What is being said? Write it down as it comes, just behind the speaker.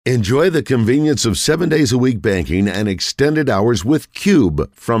Enjoy the convenience of 7 days a week banking and extended hours with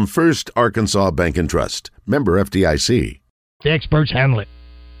Cube from First Arkansas Bank and Trust. Member FDIC. The experts handle it.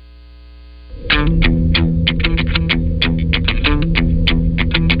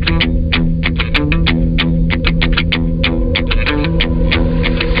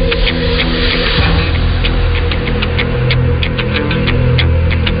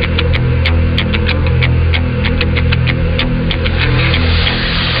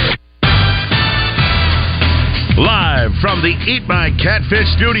 From the Eat My Catfish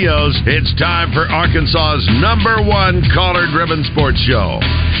studios, it's time for Arkansas's #1 caller-driven sports show.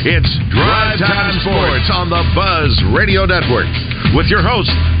 It's Drive Time Sports on the Buzz Radio Network with your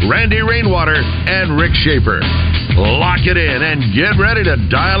hosts, Randy Rainwater and Rick Shaeffer. Lock it in and get ready to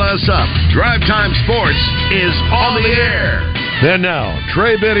dial us up. Drive Time Sports is on the air. And now,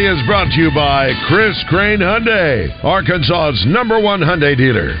 Trey Biddy is brought to you by Chris Crane Hyundai, Arkansas's #1 Hyundai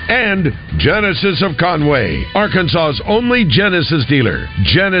dealer, and Genesis of Conway, Arkansas's only Genesis dealer.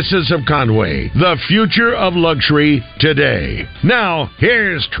 Genesis of Conway, the future of luxury today. Now,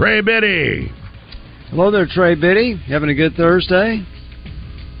 here's Trey Biddy. Hello there, Trey Biddy. Having a good Thursday?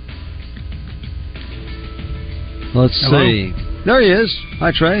 Let's see. There he is.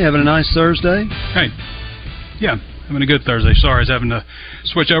 Hi, Trey. Having a nice Thursday? Hey. Yeah. Having a good Thursday. Sorry, I was having to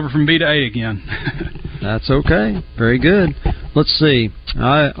switch over from B to A again. That's okay. Very good. Let's see.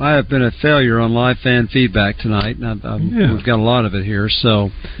 I have been a failure on live fan feedback tonight. We've got a lot of it here,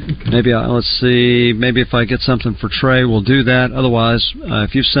 so maybe let's see. Maybe if I get something for Trey, we'll do that. Otherwise,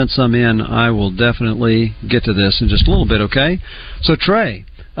 if you've sent some in, I will definitely get to this in just a little bit, okay? So, Trey,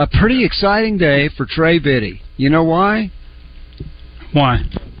 a pretty exciting day for Trey Biddy. You know why? Why?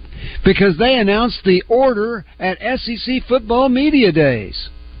 Because they announced the order at SEC Football Media Days.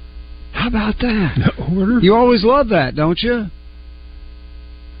 How about that? The order? You always love that, don't you?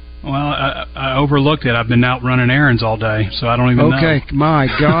 Well, I overlooked it. I've been out running errands all day, so I don't even know. Okay, my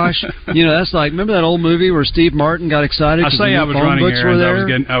gosh. That's like, remember that old movie where Steve Martin got excited because the new phone books were there?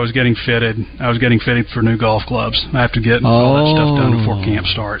 I was getting fitted. I was getting fitted for new golf clubs. I have to get all that stuff done before camp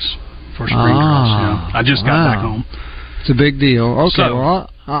starts for spring drills. I just got back home. It's a big deal. Okay, well,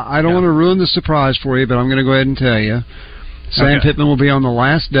 I don't want to ruin the surprise for you, but I'm going to go ahead and tell you. Sam Pittman will be on the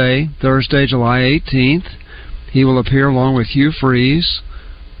last day, Thursday, July 18th. He will appear along with Hugh Freeze,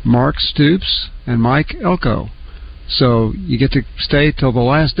 Mark Stoops, and Mike Elko. So you get to stay till the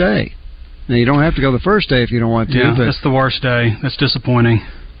last day. Now, you don't have to go the first day if you don't want to. Yeah, but that's the worst day. That's disappointing.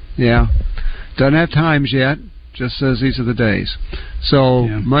 Yeah. Doesn't have times yet. Just says these are the days. So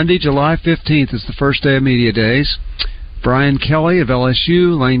Monday, July 15th is the first day of Media Days. Brian Kelly of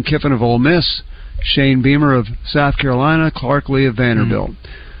LSU, Lane Kiffin of Ole Miss, Shane Beamer of South Carolina, Clark Lee of Vanderbilt.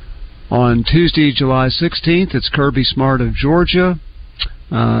 On Tuesday, July 16th, it's Kirby Smart of Georgia,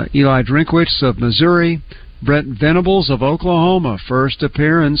 Eli Drinkwitz of Missouri, Brent Venables of Oklahoma, first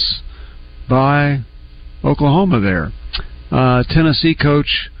appearance by Oklahoma there. Tennessee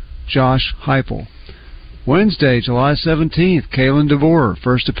coach Josh Heupel. Wednesday, July 17th, Kalen DeVore,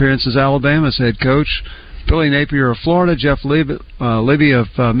 first appearance as Alabama's head coach. Billy Napier of Florida, Jeff Libby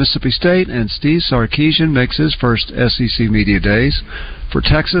of Mississippi State, and Steve Sarkisian makes his first SEC Media Days for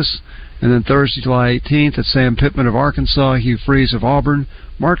Texas. And then Thursday, July 18th, it's Sam Pittman of Arkansas, Hugh Freeze of Auburn,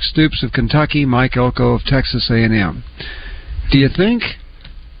 Mark Stoops of Kentucky, Mike Elko of Texas A&M. Do you think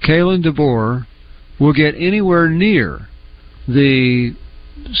Kalen DeBoer will get anywhere near the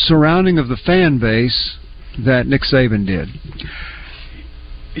surrounding of the fan base that Nick Saban did?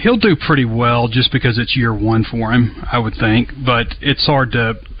 He'll do pretty well just because it's year one for him, I would think. But it's hard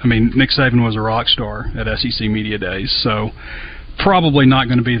to... Nick Saban was a rock star at SEC Media Days, so probably not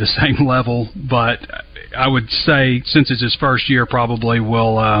going to be the same level. But I would say, since it's his first year, probably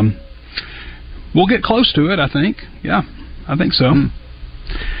we'll get close to it, I think. Yeah, I think so.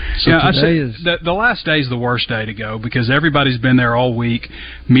 So the last day is the worst day to go because everybody's been there all week.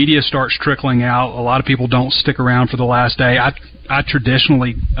 Media starts trickling out. A lot of people don't stick around for the last day. I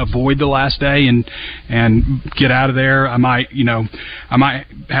traditionally avoid the last day and get out of there. I might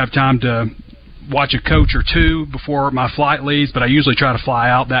have time to watch a coach or two before my flight leaves, but I usually try to fly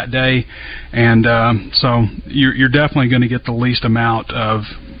out that day. And so you're definitely going to get the least amount of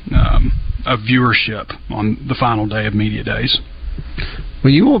viewership on the final day of Media Days.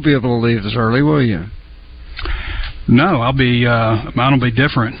 Well, you won't be able to leave as early, will you? No, mine will be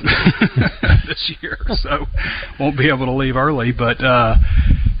different this year, so won't be able to leave early. But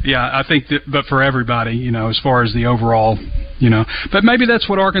I think that. But for everybody, as far as the overall But maybe that's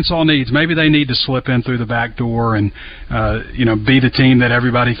what Arkansas needs. Maybe they need to slip in through the back door and, be the team that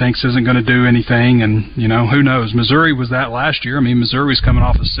everybody thinks isn't going to do anything. And, who knows? Missouri was that last year. I mean, Missouri was coming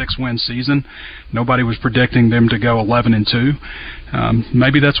off a 6-win season. Nobody was predicting them to go 11-2.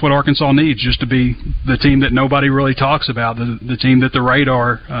 Maybe that's what Arkansas needs, just to be the team that nobody really talks about, the team that the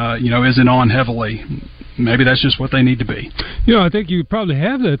radar, isn't on heavily. Maybe that's just what they need to be. I think you probably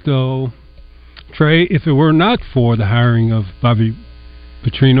have that, though, Trey, if it were not for the hiring of Bobby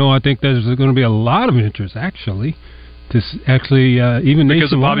Petrino. I think there's going to be a lot of interest, actually, even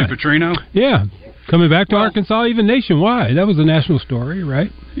because nationwide. Of Bobby Petrino? Yeah. Coming back to Arkansas, even nationwide. That was a national story,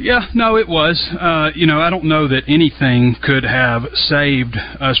 right? Yeah, no, it was. I don't know that anything could have saved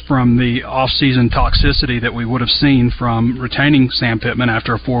us from the off-season toxicity that we would have seen from retaining Sam Pittman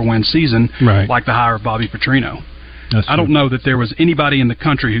after a 4-win season, right, like the hire of Bobby Petrino. That's true. I don't know that there was anybody in the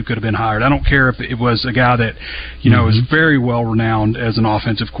country who could have been hired. I don't care if it was a guy that, is very well renowned as an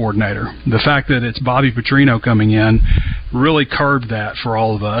offensive coordinator. The fact that it's Bobby Petrino coming in really curbed that for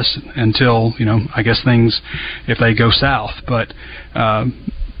all of us until, I guess things, if they go south. But, I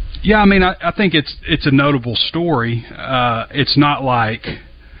think it's a notable story. It's not like,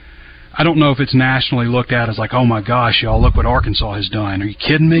 I don't know if it's nationally looked at as like, oh my gosh, y'all, look what Arkansas has done. Are you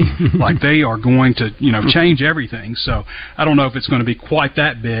kidding me? Like they are going to, change everything. So I don't know if it's going to be quite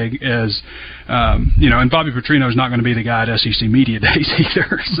that big as, and Bobby Petrino is not going to be the guy at SEC Media Days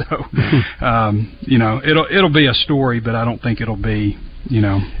either. So, it'll be a story, but I don't think it'll be,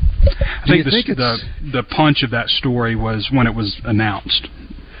 I think the punch of that story was when it was announced.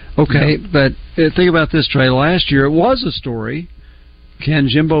 Okay, but think about this, Trey. Last year it was a story. Can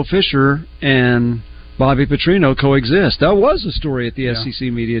Jimbo Fisher and Bobby Petrino coexist? That was a story at the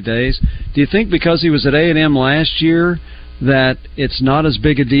SEC Media Days. Do you think because he was at A&M last year that it's not as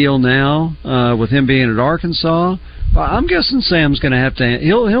big a deal now with him being at Arkansas? I'm guessing Sam's going to have to.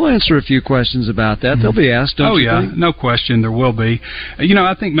 He'll answer a few questions about that. They'll be asked. Don't you think? No question, there will be.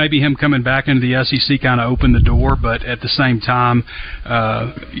 I think maybe him coming back into the SEC kind of opened the door, but at the same time,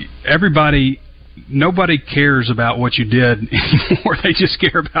 nobody cares about what you did anymore. They just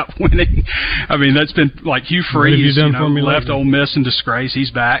care about winning. I mean, that's been like Hugh Freeze, left Ole Miss in disgrace.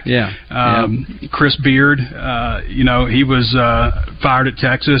 He's back. Chris Beard, he was fired at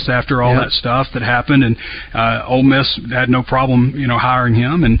Texas after all that stuff that happened, and Ole Miss had no problem, hiring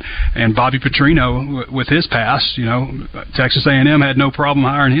him. And Bobby Petrino, with his past, Texas A&M had no problem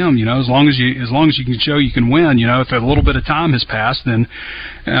hiring him. As long as you can show you can win. If a little bit of time has passed, then.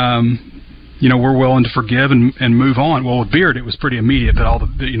 We're willing to forgive and move on. Well, with Beard, it was pretty immediate that all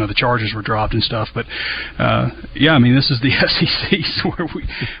the charges were dropped and stuff. But, this is the SEC where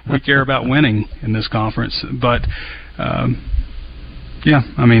we care about winning in this conference. But, I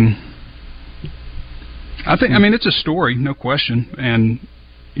think it's a story, no question. And,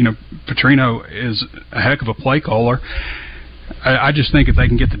 Petrino is a heck of a play caller. I just think if they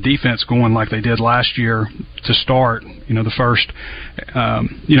can get the defense going like they did last year to start, the first,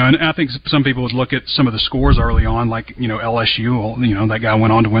 and I think some people would look at some of the scores early on, like, LSU, that guy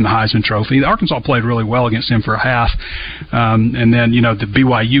went on to win the Heisman Trophy. Arkansas played really well against him for a half. And then, the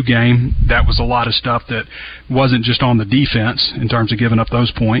BYU game, that was a lot of stuff that wasn't just on the defense in terms of giving up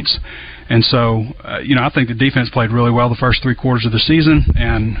those points. And so, I think the defense played really well the first 3 quarters of the season.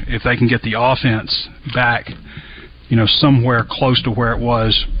 And if they can get the offense back, somewhere close to where it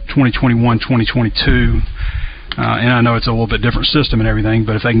was 2021, 2022. And I know it's a little bit different system and everything,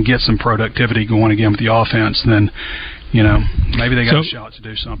 but if they can get some productivity going again with the offense, then, maybe they got a shot to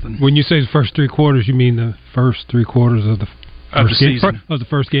do something. When you say the first 3 quarters, you mean the first 3 quarters of the season. Of the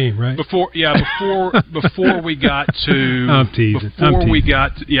first game, right? Before we got to... I'm teasing. Before we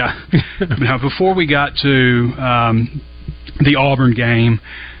got to the Auburn game...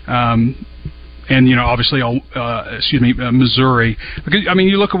 and, obviously, Missouri. Because,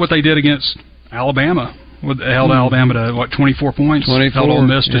 you look at what they did against Alabama. They held Alabama to, 24 points? 24. Held Ole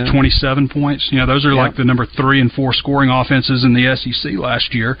Miss to 27 points. Those are like the number 3 and 4 scoring offenses in the SEC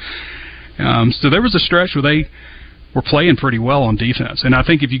last year. So there was a stretch where they were playing pretty well on defense. And I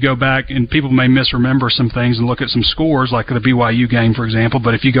think if you go back, and people may misremember some things and look at some scores, like the BYU game, for example,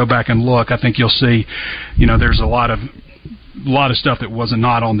 but if you go back and look, I think you'll see, there's a lot of stuff that wasn't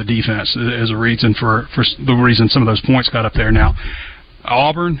not on the defense as a reason for the reason some of those points got up there. Now,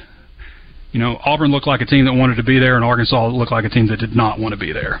 Auburn looked like a team that wanted to be there, and Arkansas looked like a team that did not want to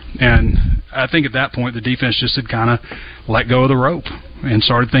be there. And I think at that point the defense just had kind of let go of the rope and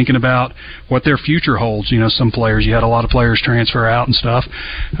started thinking about what their future holds. Some players, you had a lot of players transfer out and stuff.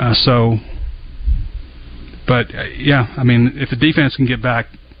 If the defense can get back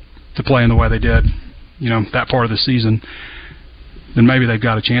to playing the way they did, that part of the season, then maybe they've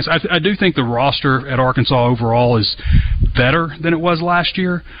got a chance. I do think the roster at Arkansas overall is better than it was last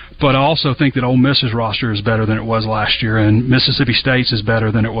year, but I also think that Ole Miss's roster is better than it was last year, and Mississippi State's is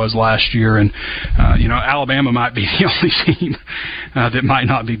better than it was last year, and Alabama might be the only team that might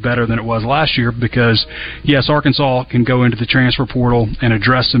not be better than it was last year, because yes, Arkansas can go into the transfer portal and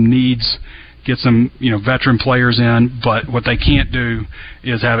address some needs, get some veteran players in, but what they can't do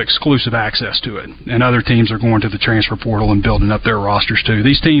is have exclusive access to it. And other teams are going to the transfer portal and building up their rosters too.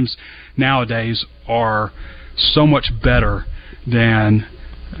 These teams nowadays are so much better than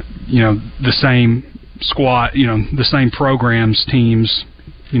the same squad, the same programs, teams,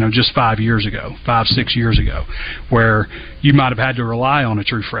 just 5 years ago, 6 years ago, where you might have had to rely on a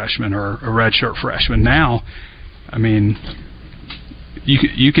true freshman or a redshirt freshman. Now, I mean,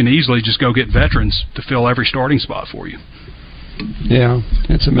 you can easily just go get veterans to fill every starting spot for you. Yeah,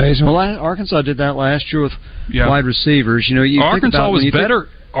 it's amazing. Well, Arkansas did that last year with wide receivers. Arkansas was better.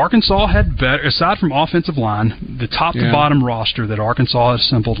 Arkansas had better, aside from offensive line, the top to bottom roster that Arkansas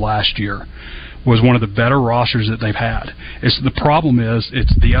assembled last year was one of the better rosters that they've had. The problem is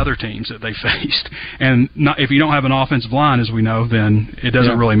it's the other teams that they faced, and if you don't have an offensive line, as we know, then it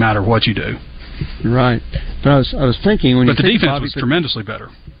doesn't really matter what you do. Right, but I was thinking when the defense was tremendously better.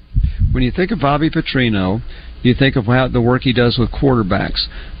 When you think of Bobby Petrino, you think of the work he does with quarterbacks.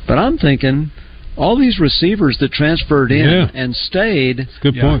 But I'm thinking all these receivers that transferred in and stayed. That's a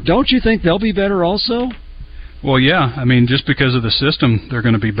good point. Don't you think they'll be better also? Well, yeah. I mean, just because of the system, they're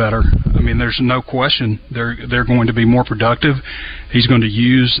going to be better. I mean, there's no question they're going to be more productive. He's going to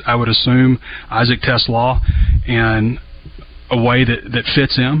use, I would assume, Isaac TeSlaa and a way that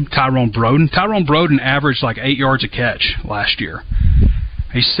fits him. Tyrone Broden averaged like 8 yards a catch last year.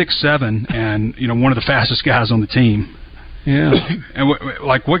 He's 6'7", and one of the fastest guys on the team. Yeah. And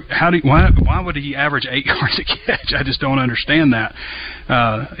why would he average 8 yards a catch? I just don't understand that.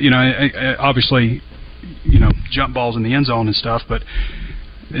 Obviously, jump balls in the end zone and stuff, but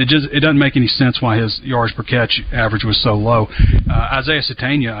it doesn't make any sense why his yards per catch average was so low. Isaiah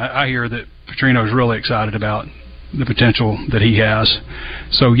Satania, I hear that Petrino is really excited about the potential that he has.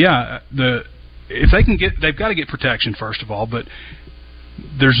 So if they can they've got to get protection first of all, but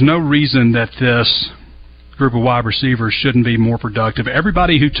there's no reason that this group of wide receivers shouldn't be more productive.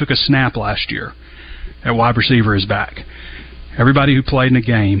 Everybody who took a snap last year at wide receiver is back. Everybody who played in a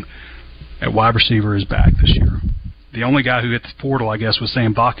game at wide receiver is back this year. The only guy who hit the portal, I guess, was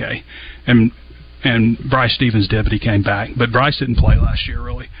Sam Bakke, and Bryce Stevens did, but he came back. But Bryce didn't play last year,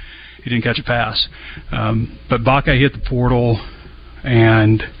 really. He didn't catch a pass. But Bakke hit the portal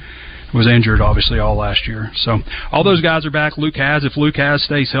and was injured, obviously, all last year. So all those guys are back. If Luke Hasz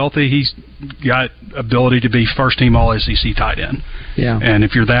stays healthy, he's got ability to be first-team All-SEC tight end. Yeah. And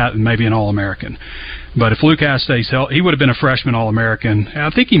if you're that, maybe an All-American. But if Luke Hasz stays healthy, he would have been a freshman All-American.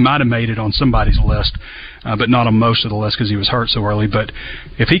 I think he might have made it on somebody's list, but not on most of the list because he was hurt so early. But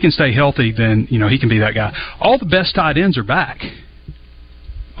if he can stay healthy, then he can be that guy. All the best tight ends are back.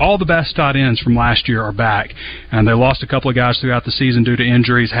 All the best tight ends from last year are back, and they lost a couple of guys throughout the season due to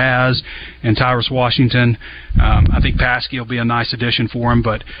injuries. Hasz and Tyrus Washington. I think Paskey will be a nice addition for him,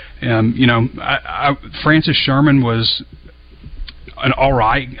 but Francis Sherman was all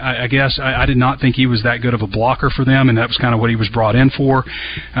right, I guess. I did not think he was that good of a blocker for them, and that was kind of what he was brought in for.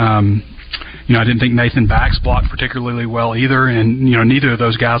 I didn't think Nathan Bax blocked particularly well either, and neither of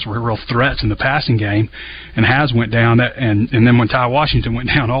those guys were real threats in the passing game. And Hasz went down, and then when Ty Washington went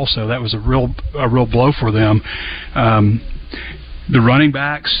down, also that was a real blow for them. The running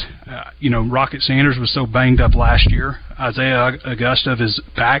backs, Rocket Sanders was so banged up last year. Isaiah Augusta is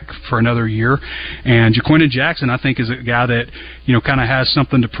back for another year, and Jaquindon Jackson, I think, is a guy that kind of has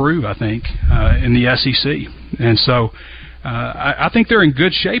something to prove. I think in the SEC, and so. I think they're in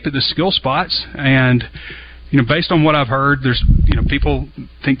good shape at the skill spots, and based on what I've heard, there's people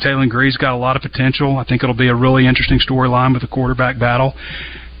think Taylor Gree's got a lot of potential. I think it'll be a really interesting storyline with the quarterback battle,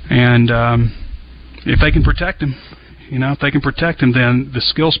 and if they can protect him, then the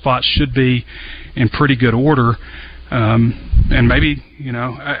skill spots should be in pretty good order. And maybe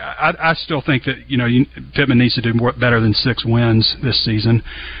I still think that Pittman needs to do better than 6 wins this season,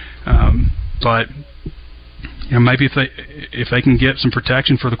 but. Maybe if they can get some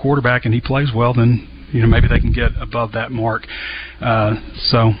protection for the quarterback and he plays well, then maybe they can get above that mark.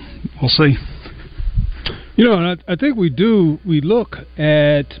 So we'll see. And I think we look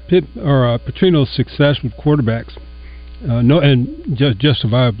at Petrino's success with quarterbacks, and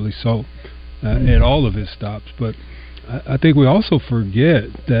justifiably so, at all of his stops. But I think we also forget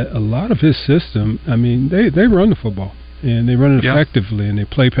that a lot of his system. I mean, they run the football and they run it effectively, and they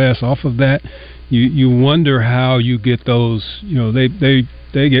play pass off of that. you wonder how you get those.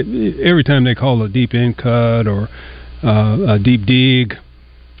 They get every time they call a deep in cut or a deep dig.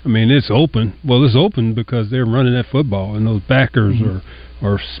 I mean, it's open. Well, it's open because they're running that football, and those backers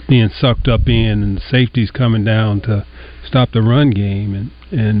are being sucked up in, and the safety's coming down to stop the run game,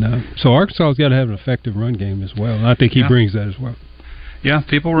 and so Arkansas's got to have an effective run game as well. And I think he brings that as well. Yeah,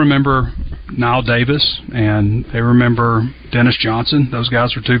 people remember Niall Davis, and they remember Dennis Johnson. Those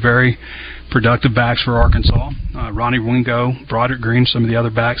guys were two very productive backs for Arkansas. Ronnie Wingo, Broderick Green, some of the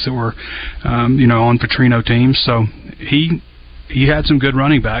other backs that were, on Petrino teams. So he had some good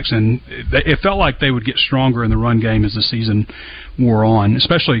running backs, and it felt like they would get stronger in the run game as the season wore on.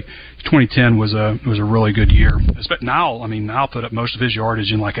 Especially 2010 was a really good year. Niall put up most of his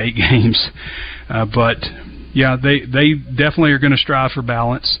yardage in like 8 games, but. Yeah, they definitely are going to strive for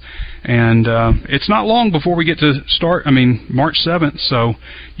balance, and it's not long before we get to start. March 7th, so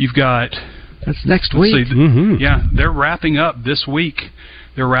you've got... That's next week. Yeah, they're wrapping up this week.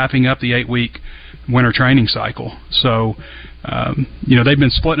 They're wrapping up the 8-week winter training cycle. So, they've been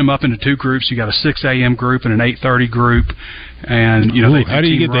splitting them up into 2 groups. You got a 6 a.m. group and an 8:30 group, and how do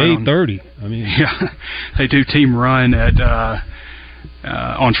you get to 8:30? Yeah, they do team run at.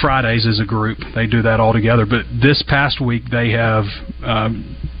 On Fridays as a group. They do that all together. But this past week they have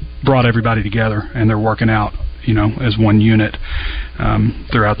brought everybody together, and they're working out, as one unit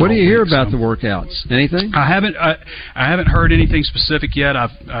throughout the What do you hear week, about the workouts? Anything? I haven't heard anything specific yet.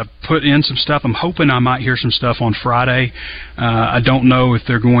 I've put in some stuff. I'm hoping I might hear some stuff on Friday. I don't know if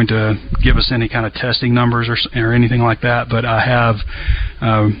they're going to give us any kind of testing numbers or anything like that, but I have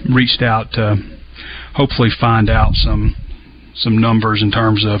reached out to hopefully find out some numbers in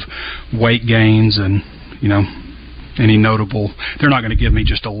terms of weight gains and, any notable. They're not going to give me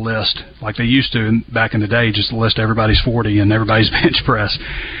just a list like they used to back in the day, just list everybody's 40 and everybody's bench press.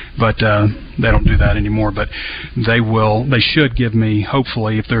 But they don't do that anymore. But they should give me,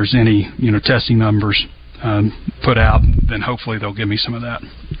 hopefully, if there's any, testing numbers put out, then hopefully they'll give me some of that.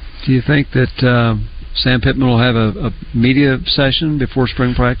 Do you think that Sam Pittman will have a media session before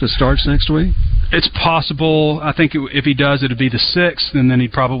spring practice starts next week? It's possible. I think if he does, it'd be the 6th, and then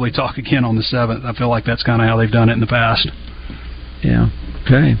he'd probably talk again on the 7th. I feel like that's kind of how they've done it in the past. Yeah.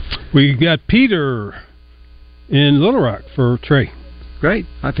 Okay. We got Peter in Little Rock for Trey. Great.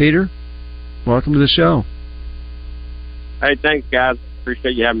 Hi, Peter. Welcome to the show. Hey, thanks, guys.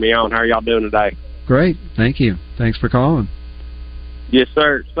 Appreciate you having me on. How are y'all doing today? Great. Thank you. Thanks for calling. Yes,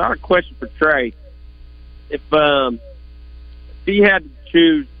 sir. So I have a question for Trey. If he had to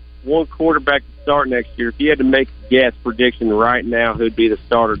choose one quarterback to start next year, if you had to make a guess prediction right now who'd be the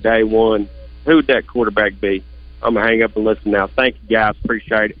starter day one, who would that quarterback be? I'm going to hang up and listen now. Thank you, guys.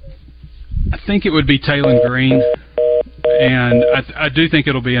 Appreciate it. I think it would be Taylon Green, and I do think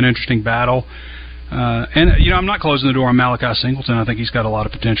it'll be an interesting battle. I'm not closing the door on Malachi Singleton. I think he's got a lot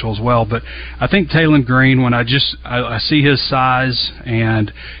of potential as well. But I think Taylon Green, when I see his size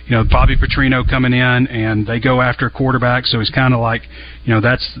and, Bobby Petrino coming in and they go after a quarterback, so he's kind of like,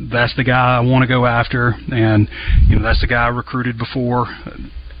 that's the guy I want to go after, and, that's the guy I recruited before.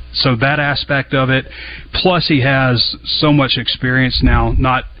 So that aspect of it, plus he has so much experience now,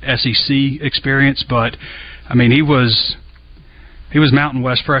 not SEC experience, but, he was Mountain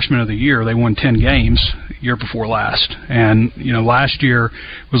West Freshman of the Year. They won 10 games year before last. And, last year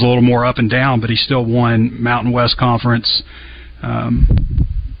was a little more up and down, but he still won Mountain West Conference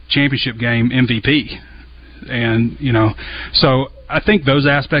championship game MVP. And, so I think those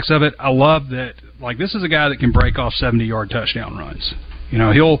aspects of it, I love that, this is a guy that can break off 70-yard touchdown runs.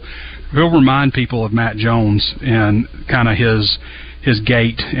 He'll remind people of Matt Jones and kind of his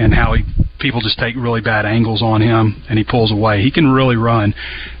gait and how people just take really bad angles on him and he pulls away. He can really run.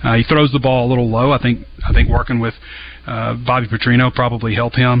 He throws the ball a little low. I think working with Bobby Petrino probably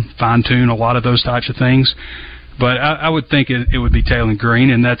help him fine-tune a lot of those types of things. But I would think it would be Taylon Green,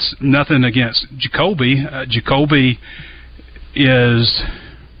 and that's nothing against Jacoby. Jacoby has...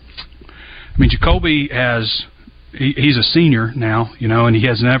 He's a senior now, and he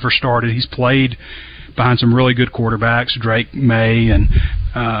has never started. He's played behind some really good quarterbacks, Drake May and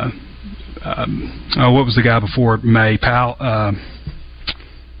what was the guy before May?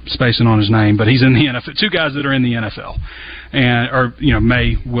 Spacing on his name, but he's in the NFL. 2 guys that are in the NFL,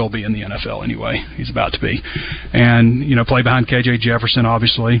 May will be in the NFL anyway. He's about to be, and play behind KJ Jefferson,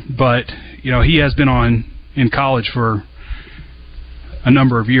 obviously. But he has been in college for a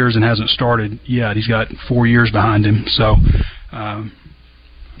number of years and hasn't started yet. He's got 4 years behind him, so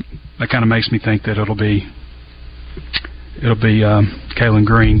that kind of makes me think that it'll be Taylon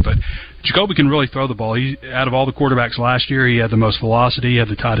Green. But Jacoby can really throw the ball. Out of all the quarterbacks last year, he had the most velocity, he had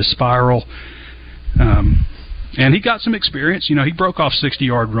the tightest spiral. And he got some experience. You know, he broke off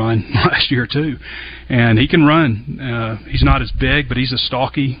 60-yard run last year, too. And he can run. He's not as big, but he's a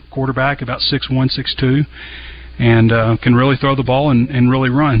stocky quarterback, about 6'1", 6'2", and can really throw the ball and really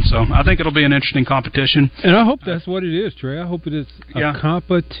run. So I think it'll be an interesting competition. And I hope that's what it is, Trey. I hope it is a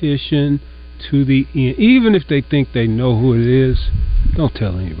competition to the end. Even if they think they know who it is, don't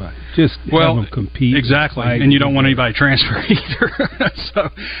tell anybody. Just have them compete. Exactly. And you don't want anybody to transfer either.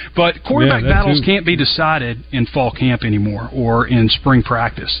 But quarterback battles can't be decided in fall camp anymore or in spring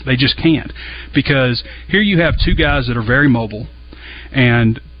practice. They just can't. Because here you have two guys that are very mobile.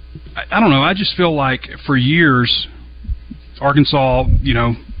 And I don't know, I just feel like for years Arkansas,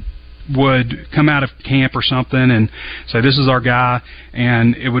 would come out of camp or something and say, this is our guy,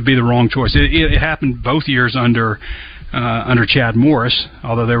 and it would be the wrong choice. It happened both years under Chad Morris,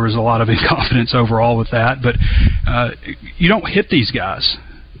 although there was a lot of incompetence overall with that. But you don't hit these guys.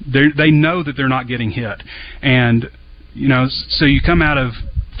 They know that they're not getting hit. And, so you come out of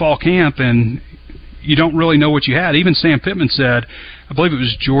fall camp and you don't really know what you had. Even Sam Pittman said, I believe it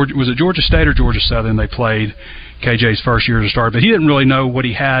was Georgia State or Georgia Southern they played KJ's first year as a starter, but he didn't really know what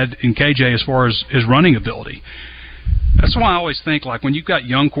he had in KJ as far as his running ability. That's why I always think, like, when you've got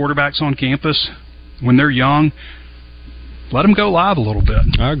young quarterbacks on campus, when they're young, let them go live a little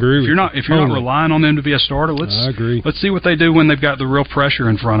bit. I agree. If you're not relying on them to be a starter, let's see what they do when they've got the real pressure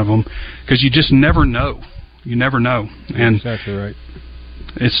in front of them, because you just never know. You never know, and exactly right.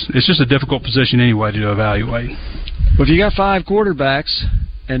 It's just a difficult position anyway to evaluate. Well, if you got 5 quarterbacks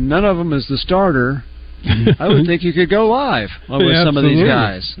and none of them is the starter, I would think you could go live with some of these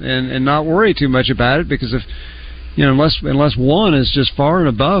guys and not worry too much about it, because if unless one is just far and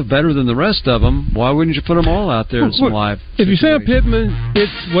above better than the rest of them, why wouldn't you put them all out there in some live? If you say Pittman,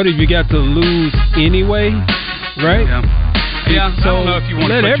 it's what have you got to lose anyway, right? Yeah. So I don't know if you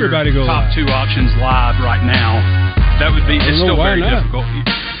want to put everybody your top live. 2 options live right now. That would be still very difficult.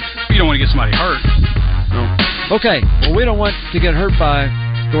 You don't want to get somebody hurt. No. Okay. Well, we don't want to get hurt by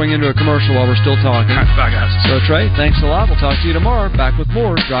going into a commercial while we're still talking. Bye, guys. So, Trey, thanks a lot. We'll talk to you tomorrow. Back with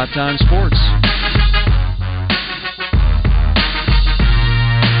more Drive Time Sports.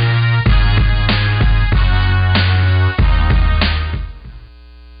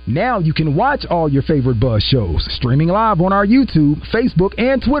 Now you can watch all your favorite Buzz shows streaming live on our YouTube, Facebook,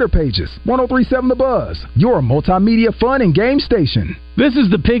 and Twitter pages. 103.7 The Buzz, your multimedia fun and game station. This is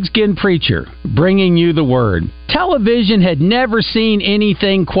the Pigskin Preacher, bringing you the word. Television had never seen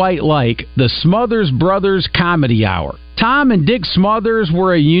anything quite like the Smothers Brothers Comedy Hour. Tom and Dick Smothers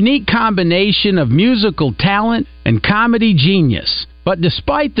were a unique combination of musical talent and comedy genius. But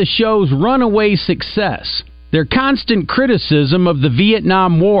despite the show's runaway success, their constant criticism of the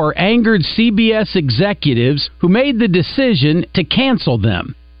Vietnam War angered CBS executives who made the decision to cancel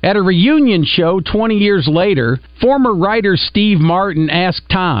them. At a reunion show 20 years later, former writer Steve Martin asked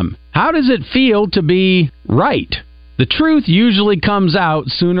Tom, "How does it feel to be right?" The truth usually comes out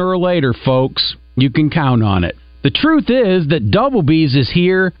sooner or later, folks. You can count on it. The truth is that Double B's is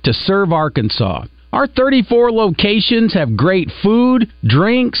here to serve Arkansas. Our 34 locations have great food,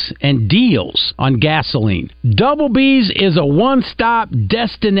 drinks, and deals on gasoline. Double B's is a one-stop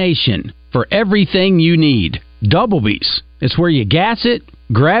destination for everything you need. Double B's. It's where you gas it,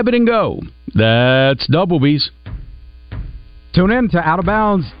 grab it, and go. That's Double B's. Tune in to Out of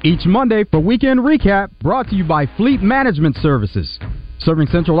Bounds each Monday for Weekend Recap, brought to you by Fleet Management Services. Serving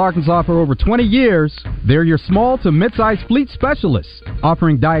Central Arkansas for over 20 years, they're your small to mid-sized fleet specialists,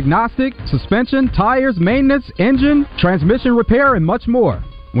 offering diagnostic, suspension, tires, maintenance, engine, transmission repair, and much more.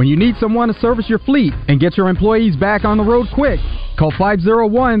 When you need someone to service your fleet and get your employees back on the road quick, call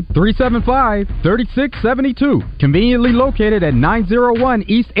 501-375-3672. Conveniently located at 901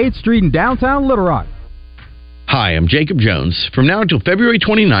 East 8th Street in downtown Little Rock. Hi, I'm Jacob Jones. From now until February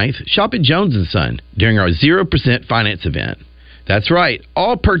 29th, shop at Jones & Son during our 0% finance event. That's right.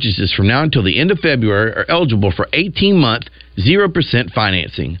 All purchases from now until the end of February are eligible for 18-month, 0%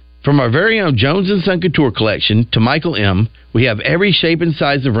 financing. From our very own Jones & Son Couture collection to Michael M., we have every shape and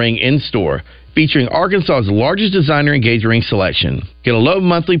size of ring in store, featuring Arkansas's largest designer engagement ring selection. Get a low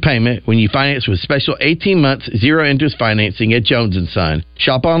monthly payment when you finance with special 18 months, zero-interest financing at Jones & Son.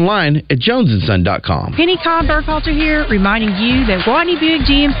 Shop online at jonesandson.com. Penny Cobb Burkhalter here, reminding you that Gwatney Buick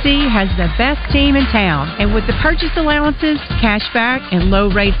GMC has the best team in town. And with the purchase allowances, cash back, and low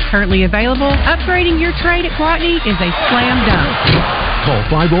rates currently available, upgrading your trade at Gwatney is a slam dunk. Call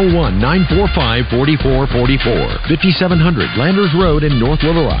 501-945-4444. 5700 Landers Road in North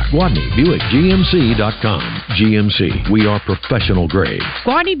Little Rock. Gwatney Buick GMC.com. GMC, we are professional grade.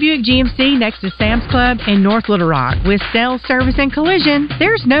 Gwatney Buick GMC next to Sam's Club in North Little Rock. With sales, service, and collision,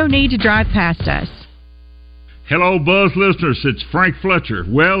 there's no need to drive past us. Hello, Buzz listeners. It's Frank Fletcher.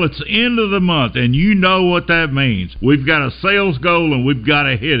 Well, it's the end of the month, and you know what that means. We've got a sales goal, and we've got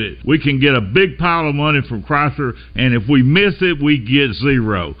to hit it. We can get a big pile of money from Chrysler, and if we miss it, we get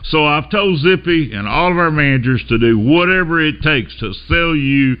zero. So I've told Zippy and all of our managers to do whatever it takes to sell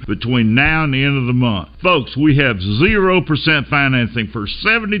you between now and the end of the month. Folks, we have 0% financing for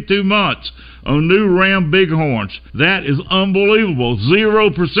 72 months on new Ram Bighorns. That is unbelievable.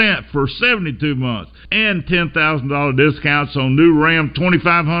 0% for 72 months. And $10,000 discounts on new Ram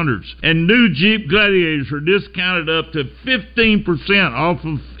 2500s. And new Jeep Gladiators are discounted up to 15% off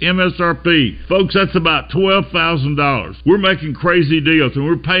of MSRP. Folks, that's about $12,000. We're making crazy deals, and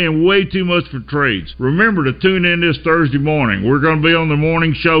we're paying way too much for trades. Remember to tune in this Thursday morning. We're going to be on the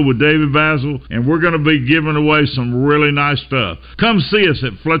morning show with David Basil, and we're going to be giving away some really nice stuff. Come see us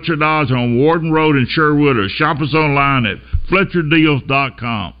at Fletcher Dodge on Warden Road in Sherwood, or shop us online at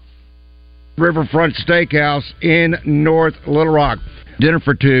FletcherDeals.com. Riverfront Steakhouse in North Little Rock. Dinner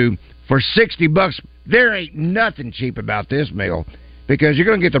for two for $60. There ain't nothing cheap about this meal, because you're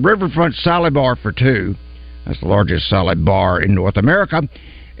going to get the Riverfront Salad Bar for two. That's the largest salad bar in North America.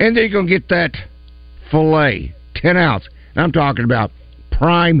 And then you're going to get that filet, 10 ounce. And I'm talking about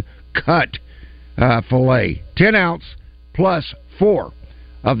prime cut filet, 10 ounce plus 4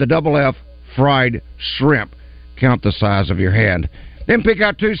 of the Double F fried shrimp. Count the size of your hand. Then pick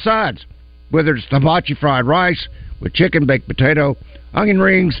out 2 sides, whether it's hibachi fried rice with chicken, baked potato, onion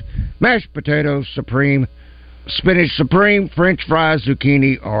rings, mashed potatoes supreme, spinach supreme, French fries,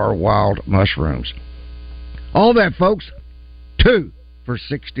 zucchini, or wild mushrooms. All that, folks, 2 for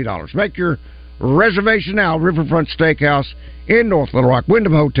 $60. Make your reservation now. Riverfront Steakhouse in North Little Rock,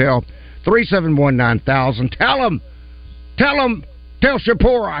 Wyndham Hotel, 371-9000. Tell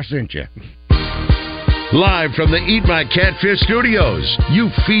Shapur I sent you. Live from the Eat My Catfish studios,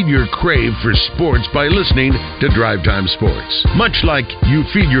 you feed your crave for sports by listening to Drive Time Sports. Much like you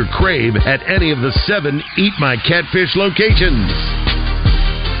feed your crave at any of the 7 Eat My Catfish locations.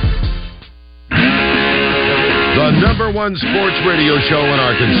 The #1 sports radio show in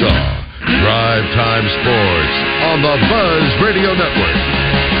Arkansas. Drive Time Sports on the Buzz Radio Network.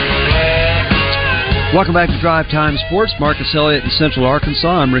 Welcome back to Drive Time Sports. Marcus Elliott in Central Arkansas.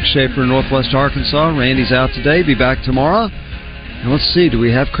 I'm Rick Shaeffer in Northwest Arkansas. Randy's out today. Be back tomorrow. And let's see, do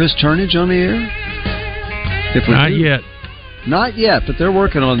we have Chris Turnage on the air? Not yet. Not yet, but they're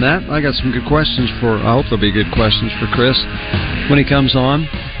working on that. I got some good questions I hope there'll be good questions for Chris when he comes on.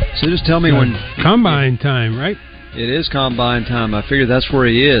 So just tell me when... Combine time, right? It is combine time. I figure that's where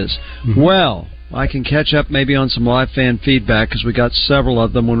he is. Mm-hmm. Well, I can catch up maybe on some live fan feedback, because we got several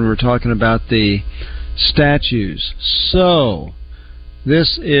of them when we were talking about the statues. So,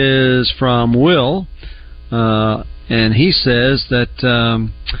 this is from Will, and he says that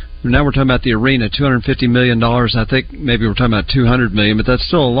now we're talking about the arena, $250 million. I think maybe we're talking about $200 million, but that's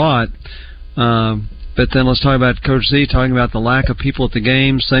still a lot. But then let's talk about Coach Z talking about the lack of people at the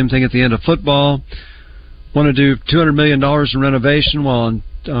games. Same thing at the end of football. Want to do $200 million in renovation while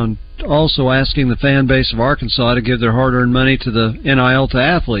on also asking the fan base of Arkansas to give their hard-earned money to the NIL to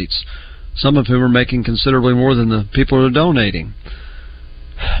athletes, some of whom are making considerably more than the people who are donating.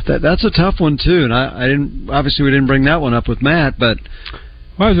 That's a tough one too, and I didn't. Obviously, we didn't bring that one up with Matt, but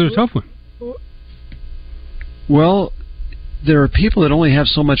why is it a tough one? Well, there are people that only have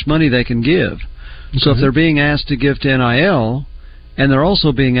so much money they can give. Okay. So if they're being asked to give to NIL, and they're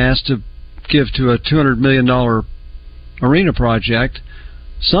also being asked to give to a $200 million arena project,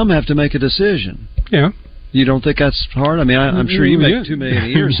 some have to make a decision. Yeah. You don't think that's hard? I mean, I'm sure you make $2 million a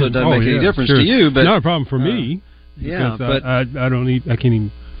year, so it doesn't make any difference to you. But not a problem for me. Yeah, but I can't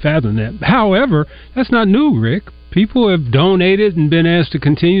even fathom that. However, that's not new, Rick. People have donated and been asked to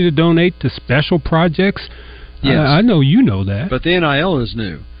continue to donate to special projects. Yes. I know you know that. But the NIL is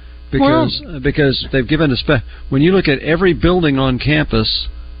new because they've given when you look at every building on campus,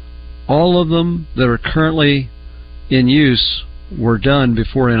 all of them that are currently in use were done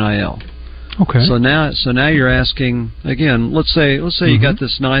before NIL. Okay. So now you're asking again. Let's say you got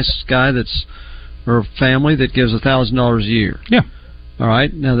this nice guy or family that gives $1,000 a year. Yeah. All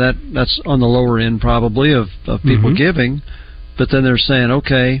right. Now that's on the lower end probably of people giving, but then they're saying,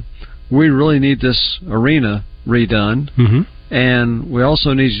 okay, we really need this arena redone, and we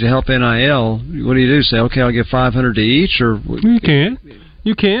also need you to help NIL. What do? Say, okay, I'll give $500 to each, or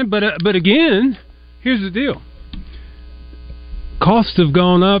you can, but again, here's the deal. Costs have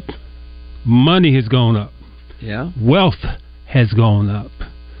gone up. Money has gone up. Yeah. Wealth has gone up.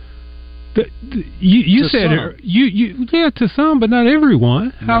 You said some. You to some, but not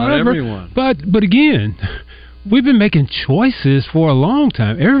everyone. Not everyone. But again, we've been making choices for a long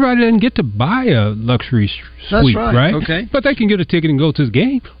time. Everybody doesn't get to buy a luxury suite, right? Okay. But they can get a ticket and go to the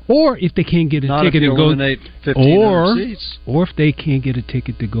game. Or if they can't get a Not ticket if you and go, eliminate 1,500 seats. Or if they can't get a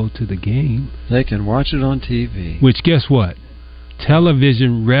ticket to go to the game, they can watch it on TV. Which, guess what?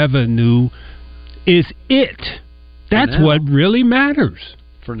 Television revenue is it. That's what really matters.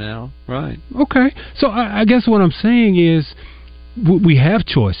 For now, right. Okay. So I guess what I'm saying is we have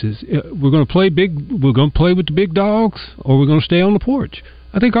choices. We're going to play We're going to play with the big dogs, or we're going to stay on the porch.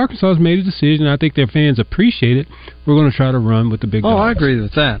 I think Arkansas has made a decision. I think their fans appreciate it. We're going to try to run with the big dogs. Oh, I agree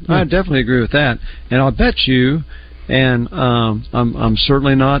with that. Yeah. I definitely agree with that. And I'll bet you, and I'm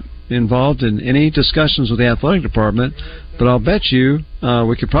certainly not involved in any discussions with the athletic department, but I'll bet you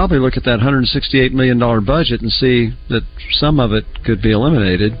we could probably look at that $168 million budget and see that some of it could be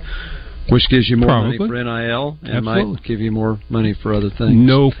eliminated, which gives you more money for NIL and might give you more money for other things.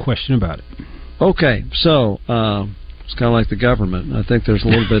 No question about it. Okay, so it's kind of like the government. I think there's a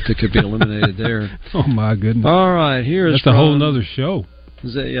little bit that could be eliminated there. Oh, my goodness. All right, here's That's a whole nother show.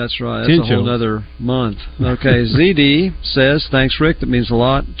 That's right. That's a whole other month. Okay, ZD says, thanks, Rick. That means a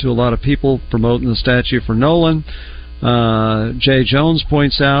lot to a lot of people promoting the statue for Nolan. Jay Jones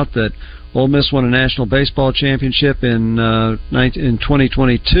points out that Ole Miss won a national baseball championship in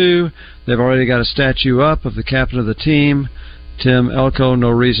 2022. They've already got a statue up of the captain of the team, Tim Elko. No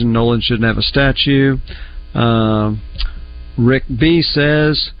reason Nolan shouldn't have a statue. Rick B.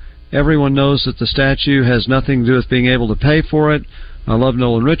 says, everyone knows that the statue has nothing to do with being able to pay for it. I love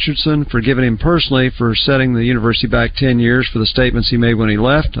Nolan Richardson, forgiving him personally for setting the university back 10 years for the statements he made when he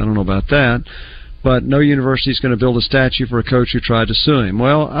left. I don't know about that. But no university is going to build a statue for a coach who tried to sue him.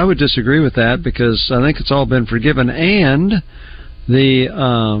 Well, I would disagree with that because I think it's all been forgiven, and they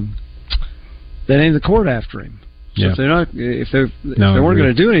named the court after him. So if they weren't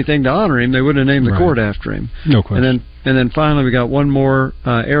going to do anything to honor him, they wouldn't have named the court after him. No question. And then finally, we got one more.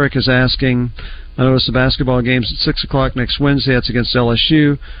 Eric is asking, I noticed the basketball game's at 6 o'clock next Wednesday. That's against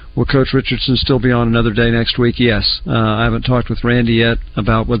LSU. Will Coach Richardson still be on another day next week? Yes. I haven't talked with Randy yet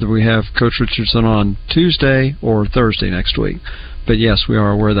about whether we have Coach Richardson on Tuesday or Thursday next week. But yes, we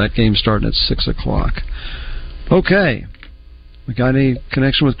are aware that game's starting at 6 o'clock. Okay. We got any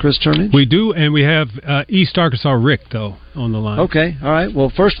connection with Chris Turnage? We do, and we have East Arkansas Rick, though, on the line. Okay, all right.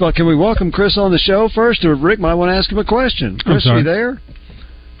 Well, first of all, can we welcome Chris on the show first? Or Rick might want to ask him a question. Chris, are you there?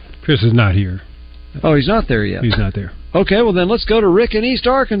 Chris is not here. Oh, he's not there yet. He's not there. Okay, well then let's go to Rick in East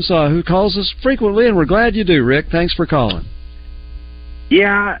Arkansas, who calls us frequently, and we're glad you do, Rick. Thanks for calling.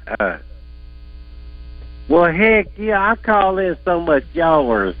 Yeah, well, heck, yeah, I call in so much.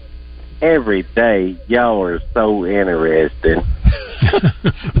 Y'all are, every day, y'all are so interesting.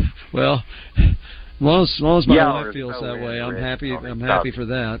 Well, as long as my wife feels so that way, I'm happy for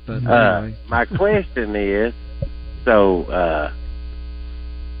that. But anyway. My question is, so,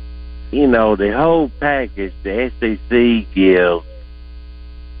 the whole package the SEC gives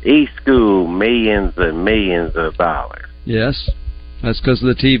each school millions and millions of dollars. Yes, that's because of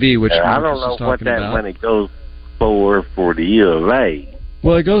the TV, which I don't know what that money goes for the U of A.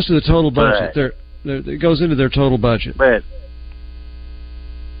 Well, it goes to the total budget. It goes into their total budget. But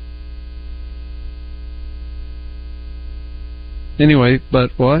anyway, but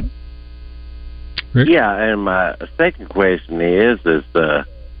what? Rick? Yeah, and my second question is if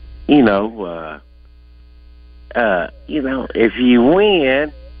you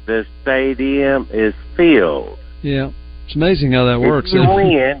win, the stadium is filled. Yeah, it's amazing how that works. If you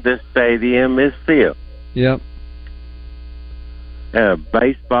win, the stadium is filled. Yep.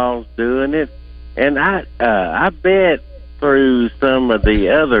 Baseball's doing it, and I bet through some of the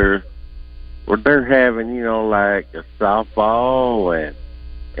other where they're having like a softball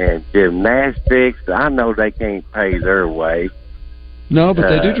and gymnastics. I know they can't pay their way. No, but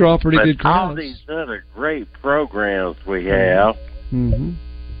they do draw pretty good crowds. All these other great programs we have. Mm-hmm.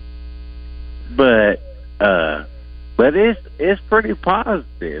 But it's pretty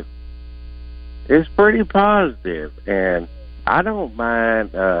positive. It's pretty positive, and I don't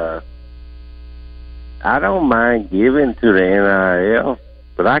mind giving to the NIL,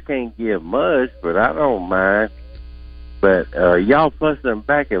 but I can't give much. But I don't mind. But y'all fussing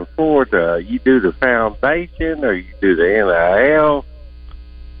back and forth. You do the foundation or you do the NIL.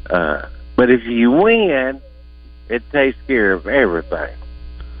 But if you win, it takes care of everything.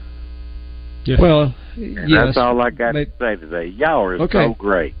 Yeah. Well, yes. That's all I got to say today. Y'all are so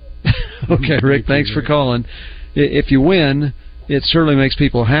great. Okay, Rick, thanks for calling. If you win, it certainly makes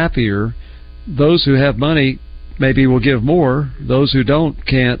people happier. Those who have money maybe will give more. Those who don't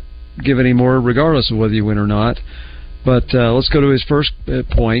can't give any more regardless of whether you win or not. But let's go to his first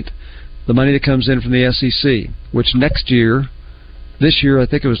point. the money that comes in from the SEC, which this year I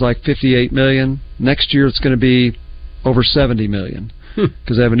think it was like $58 million. Next year it's going to be over $70 million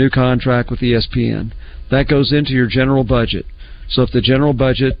because they have a new contract with ESPN. That goes into your general budget. So if the general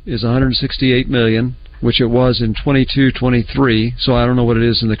budget is $168 million, which it was in 22-23, so I don't know what it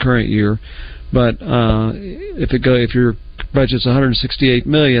is in the current year, but if your budget's $168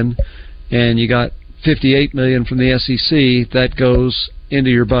 million and you got $58 million from the SEC, that goes into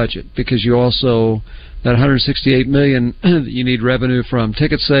your budget because you also, that $168 million, you need revenue from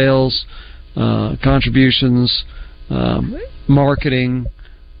ticket sales, contributions, marketing,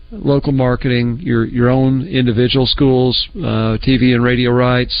 local marketing, your own individual schools, TV and radio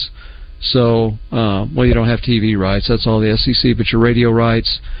rights. So, you don't have TV rights, that's all the SEC, but your radio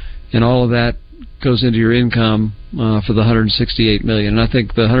rights, and all of that goes into your income for the $168 million. And I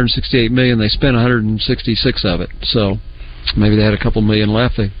think the $168 million, they spent $166 of it. So maybe they had a couple million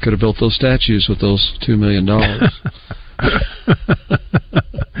left. They could have built those statues with those $2 million.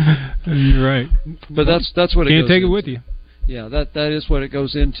 You're right. But that's what it can't goes take into. it with you. Yeah, that is what it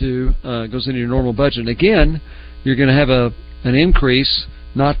goes into. Goes into your normal budget. And again, you're going to have an increase,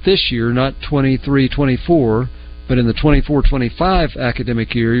 not this year, not 23-24, but in the 24-25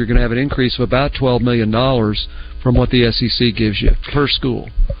 academic year, you're going to have an increase of about $12 million from what the SEC gives you per school.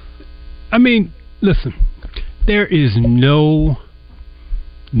 I mean, listen, there is no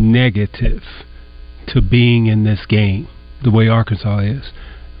negative to being in this game the way Arkansas is.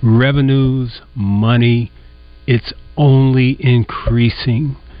 Revenues, money, it's only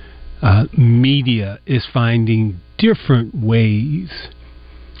increasing. Media is finding different ways,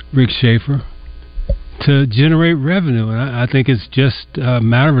 Rick Shaeffer, to generate revenue. And I think it's just a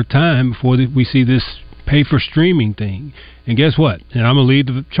matter of time before we see this pay for streaming thing. And guess what? And I'm going to lead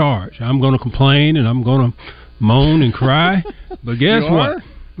the charge. I'm going to complain and I'm going to moan and cry. But guess what?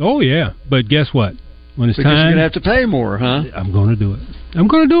 Oh, yeah. But guess what? When it's because time, you're going to have to pay more, huh? I'm going to do it. I'm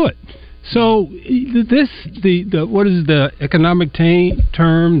going to do it. So the what is the economic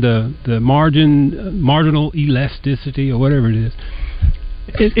term? The marginal elasticity or whatever it is.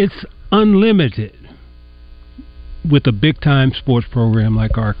 It's unlimited with a big time sports program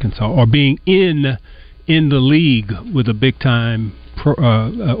like Arkansas, or being in the league with a big time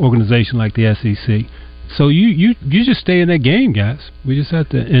organization like the SEC. So you just stay in that game, guys. We just have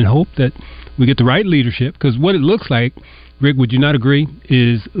to and hope that we get the right leadership, because what it looks like, Rick, would you not agree,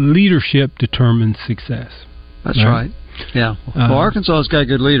 is leadership determines success. That's right. Yeah. Well, Arkansas's got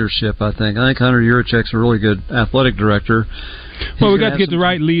good leadership, I think. I think Hunter Yurichek's a really good athletic director. Well, we got to get the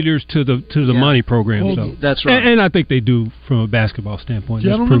right leaders to the money program. Well, so that's right. And I think they do from a basketball standpoint.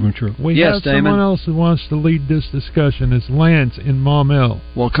 Gentlemen, that's proven true. We have someone else who wants to lead this discussion. It's Lance in Maumelle.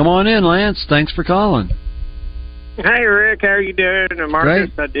 Well, come on in, Lance. Thanks for calling. Hey, Rick. How are you doing?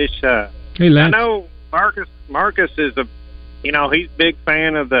 Marcus, I just, hey, Lance. I know Marcus is he's a big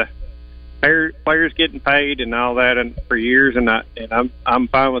fan of the players getting paid and all that, and for years, and I'm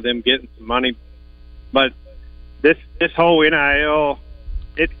fine with them getting some money, but this whole NIL,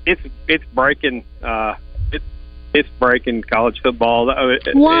 it's breaking it's breaking college football.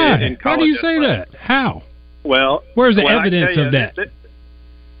 Why? Why do you say that? How? Well, where's the evidence of that?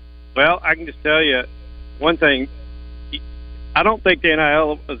 Well, I can just tell you one thing. I don't think the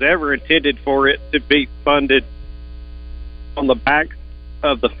NIL was ever intended for it to be funded on the back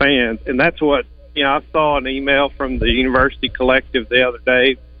of the fans, and that's what I saw an email from the University Collective the other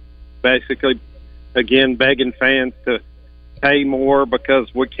day, basically, again begging fans to pay more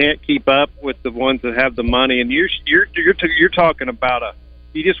because we can't keep up with the ones that have the money. And you're talking about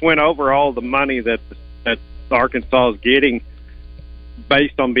you just went over all the money that Arkansas is getting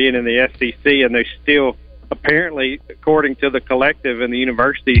based on being in the SEC, and they still apparently, according to the Collective and the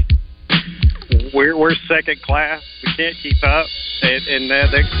university, we're second class. We can't keep up, and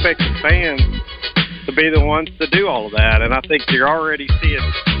they expect the fans to be the ones to do all of that. And I think you're already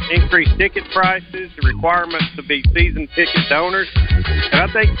seeing increased ticket prices, the requirements to be season ticket donors, and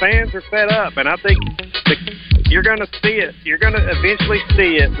I think fans are fed up. And I think you're going to see it. You're going to eventually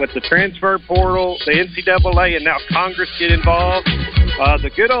see it with the transfer portal, the NCAA, and now Congress get involved.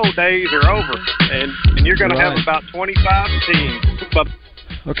 The good old days are over, and you're going to have about 25 teams. But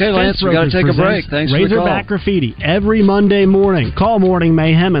okay, Lance, we got to take a break. Thanks for the call. Razorback Graffiti every Monday morning. Call Morning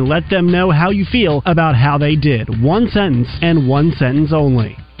Mayhem and let them know how you feel about how they did. One sentence and one sentence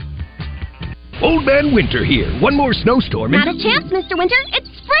only. Old Man Winter here. One more snowstorm. Not a chance, Mr. Winter. It's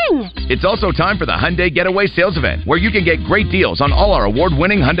spring. It's also time for the Hyundai Getaway Sales Event, where you can get great deals on all our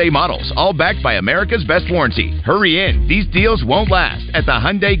award-winning Hyundai models, all backed by America's best warranty. Hurry in. These deals won't last at the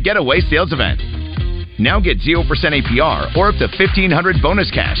Hyundai Getaway Sales Event. Now get 0% APR or up to $1,500 bonus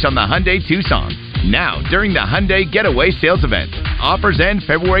cash on the Hyundai Tucson. Now, during the Hyundai Getaway Sales Event. Offers end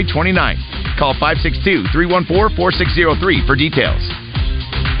February 29th. Call 562-314-4603 for details.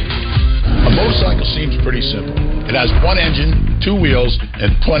 A motorcycle seems pretty simple. It has one engine, two wheels,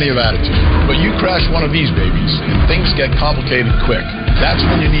 and plenty of attitude. But you crash one of these babies, and things get complicated quick. That's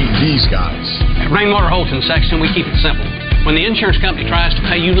when you need these guys. At Rainwater Holt in Sexton, we keep it simple. When the insurance company tries to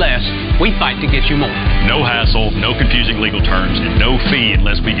pay you less, we fight to get you more. No hassle, no confusing legal terms, and no fee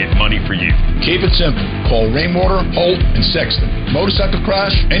unless we get money for you. Keep it simple. Call Rainwater, Holt, and Sexton. Motorcycle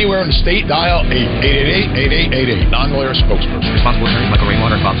crash, anywhere in the state, dial 888-8888. Non-lawyer spokesperson. Responsible attorney Michael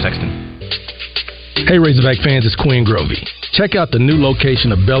Rainwater, Bob Sexton. Hey Razorback fans, it's Quinn Grovey. Check out the new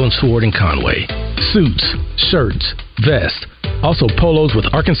location of Bell & Sword in Conway. Suits, shirts, vests, also polos with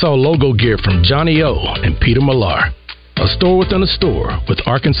Arkansas logo gear from Johnny O and Peter Millar. A store within a store with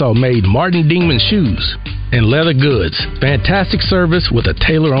Arkansas-made Martin Dingman shoes and leather goods. Fantastic service with a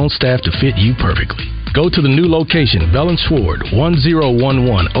tailor-on staff to fit you perfectly. Go to the new location, Bell & Sword,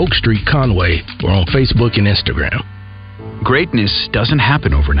 1011 Oak Street, Conway, or on Facebook and Instagram. Greatness doesn't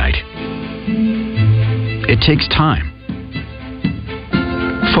happen overnight. It takes time,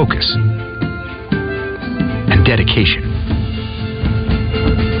 focus, and dedication.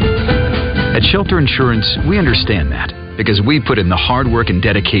 At Shelter Insurance, we understand that because we put in the hard work and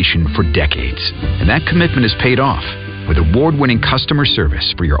dedication for decades. And that commitment is paid off with award-winning customer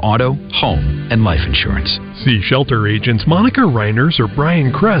service for your auto, home, and life insurance. See Shelter agents Monica Reiners or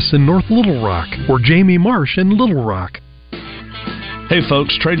Brian Kress in North Little Rock or Jamie Marsh in Little Rock. Hey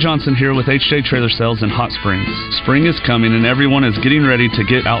folks, Trey Johnson here with HJ Trailer Sales in Hot Springs. Spring is coming and everyone is getting ready to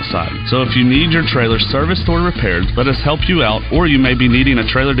get outside. So if you need your trailer serviced or repaired, let us help you out. Or you may be needing a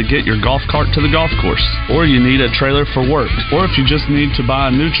trailer to get your golf cart to the golf course. Or you need a trailer for work. Or if you just need to buy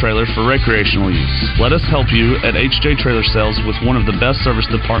a new trailer for recreational use. Let us help you at HJ Trailer Sales with one of the best service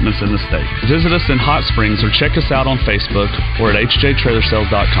departments in the state. Visit us in Hot Springs or check us out on Facebook or at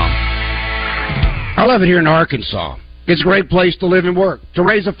hjtrailersales.com. I love it here in Arkansas. It's a great place to live and work, to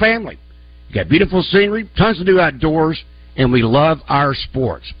raise a family. You got beautiful scenery, tons to do outdoors, and we love our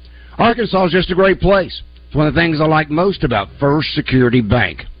sports. Arkansas is just a great place. It's one of the things I like most about First Security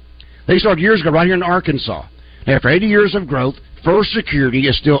Bank. They started years ago right here in Arkansas. And after 80 years of growth, First Security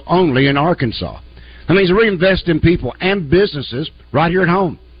is still only in Arkansas. That means we invest in people and businesses right here at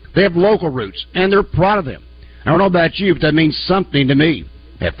home. They have local roots, and they're proud of them. I don't know about you, but that means something to me.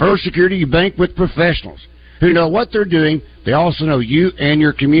 At First Security, you bank with professionals who know what they're doing. They also know you and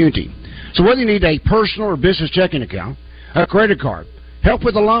your community. So whether you need a personal or business checking account, a credit card, help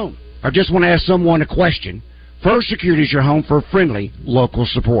with a loan, or just want to ask someone a question, First Security is your home for friendly local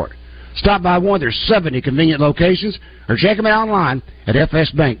support. Stop by one of their 70 convenient locations or check them out online at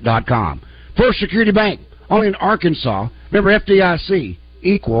fsbank.com. First Security Bank, only in Arkansas. Remember FDIC,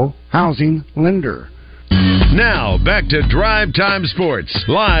 equal housing lender. Now, back to Drive Time Sports,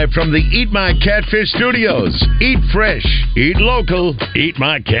 live from the Eat My Catfish studios. Eat fresh, eat local, eat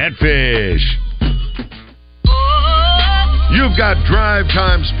my catfish. You've got Drive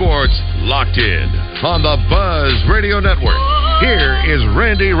Time Sports locked in on the Buzz Radio Network. Here is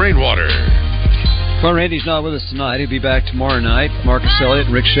Randy Rainwater. Well, Randy's not with us tonight. He'll be back tomorrow night. Marcus Elliott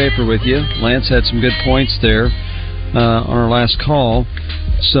and Rick Shaeffer with you. Lance had some good points there on our last call.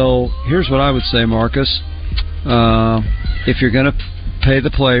 So here's what I would say, Marcus. If you're going to pay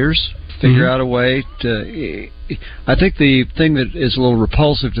the players, figure out a way to... I think the thing that is a little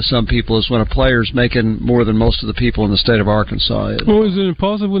repulsive to some people is when a player's making more than most of the people in the state of Arkansas. Well, is it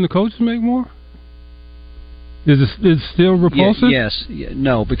repulsive when the coaches make more? Is it still repulsive? Yes.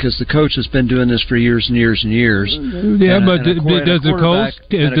 No, because the coach has been doing this for years and years and years. Yeah, but does the coach...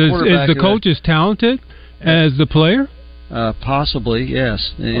 Is the coach as talented as the player? Possibly,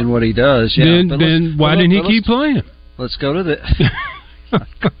 yes, in what he does. Yeah. Then why didn't he keep playing? Let's go to the...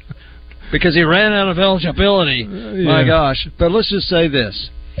 Because he ran out of eligibility. Yeah. My gosh. But let's just say this.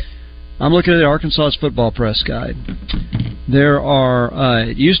 I'm looking at the Arkansas Football Press Guide. There are...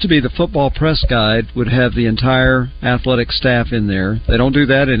 it used to be the Football Press Guide would have the entire athletic staff in there. They don't do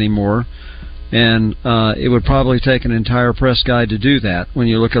that anymore. And it would probably take an entire press guide to do that when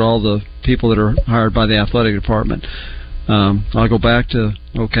you look at all the people that are hired by the athletic department. I'll go back to,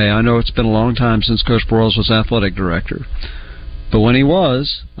 I know it's been a long time since Coach Broyles was athletic director. But when he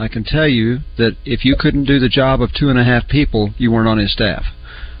was, I can tell you that if you couldn't do the job of 2.5 people, you weren't on his staff.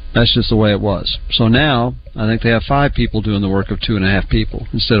 That's just the way it was. So now, I think they have 5 people doing the work of 2.5 people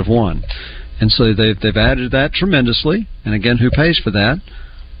instead of 1. And so they've added that tremendously. And again, who pays for that?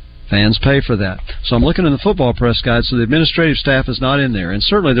 Fans pay for that. So I'm looking in the football press guide, so the administrative staff is not in there. And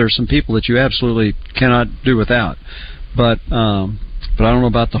certainly there's some people that you absolutely cannot do without. But I don't know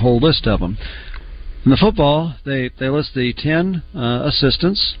about the whole list of them. In the football, they list the 10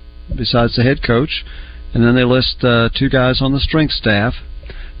 assistants besides the head coach, and then they list 2 guys on the strength staff.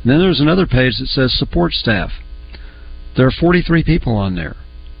 And then there's another page that says support staff. There are 43 people on there.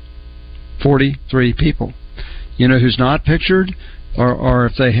 43 people. You know who's not pictured? Or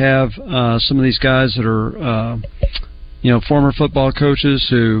if they have some of these guys that are, former football coaches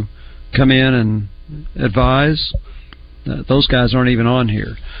who come in and advise, those guys aren't even on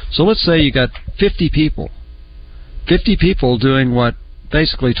here. So let's say you got 50 people. 50 people doing what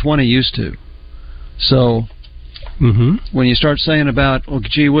basically 20 used to. So when you start saying about, well,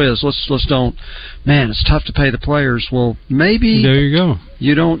 gee whiz, let's don't, man, it's tough to pay the players. Well, maybe there you go.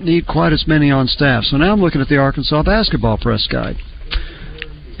 You don't need quite as many on staff. So now I'm looking at the Arkansas basketball press guide.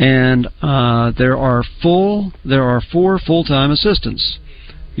 And there are 4 full-time assistants.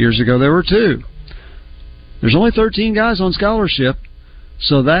 Years ago, there were 2. There's only 13 guys on scholarship,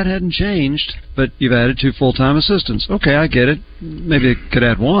 so that hadn't changed, but you've added 2 full-time assistants. Okay, I get it. Maybe I could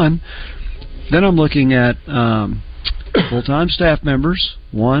add 1. Then I'm looking at full-time staff members.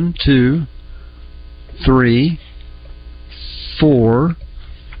 1, 2, 3, 4.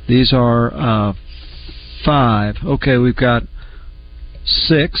 These are 5. Okay, we've got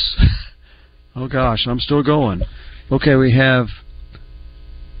 6. Oh gosh, I'm still going. Okay, we have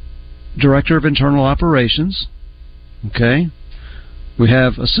Director of Internal Operations. Okay. We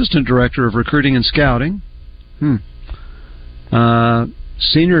have Assistant Director of Recruiting and Scouting.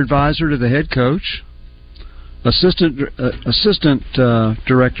 Senior Advisor to the Head Coach. Assistant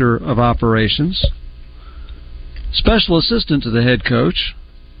Director of Operations. Special Assistant to the Head Coach.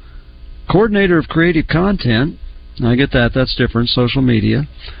 Coordinator of Creative Content. I get that. That's different. Social media.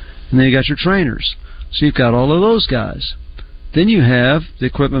 And then you got your trainers. So you've got all of those guys. Then you have the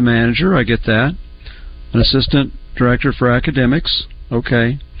equipment manager. I get that. An assistant director for academics.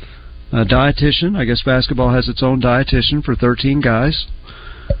 Okay. A dietitian. I guess basketball has its own dietitian for 13 guys.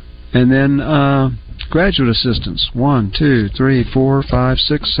 And then graduate assistants. 1, 2, 3, 4, 5,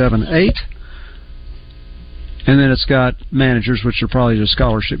 6, 7, 8. And then it's got managers, which are probably just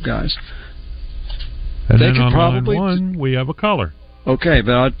scholarship guys. And they then on line 1, we have a caller. Okay,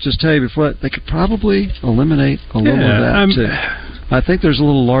 but I'll just tell you before, they could probably eliminate a little of that, too. I think there's a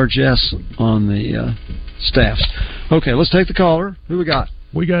little largesse on the staffs. Okay, let's take the caller. Who we got?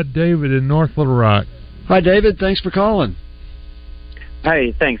 We got David in North Little Rock. Hi, David. Thanks for calling.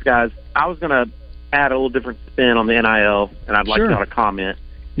 Hey, thanks, guys. I was going to add a little different spin on the NIL, and I'd like y'all to comment.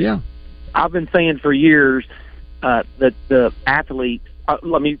 Yeah. I've been saying for years that the athletes,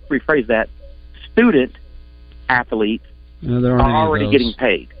 let me rephrase that, student athletes are already getting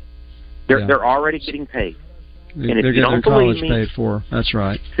paid. They're already getting paid. And if you don't believe me, paid for. That's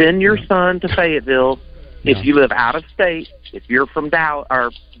right. Send your son to Fayetteville. If you live out of state, if you're from Dallas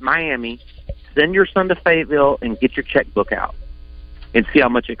or Miami, send your son to Fayetteville and get your checkbook out and see how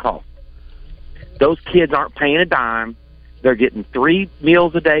much it costs. Those kids aren't paying a dime. They're getting 3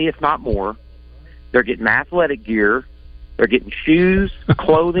 meals a day, if not more. They're getting athletic gear. They're getting shoes,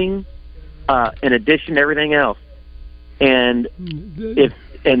 clothing, in addition to everything else. And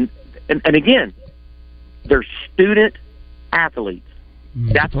again, they're student athletes.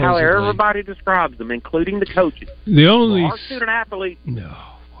 That's how everybody describes them, including the coaches. The only our student athletes. No.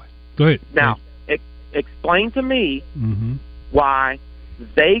 Go ahead. Now, explain to me why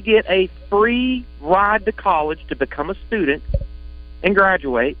they get a free ride to college to become a student and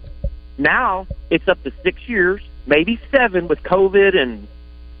graduate. Now it's up to 6 years, maybe 7 with COVID and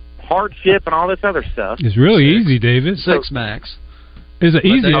hardship and all this other stuff. It's really easy, David. 6 max. It's an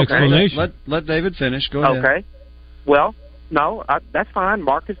easy explanation. Let David finish. Go ahead. Okay. Well, no, that's fine.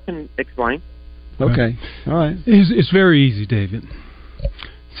 Marcus can explain. Okay. All right. It's very easy, David.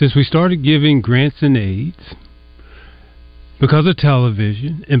 Since we started giving grants and aids, because of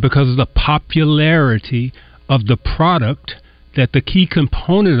television and because of the popularity of the product, that the key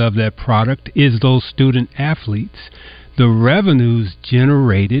component of that product is those student athletes, the revenues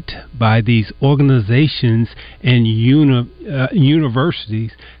generated by these organizations and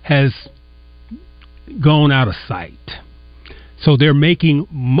universities has gone out of sight. So they're making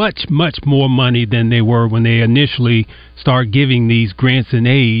much, much more money than they were when they initially started giving these grants and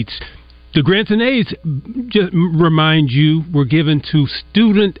aids. The grants and aids, just remind you, were given to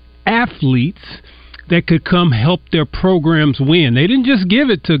student athletes that could come help their programs win. They didn't just give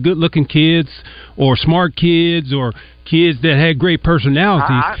it to good-looking kids or smart kids or kids that had great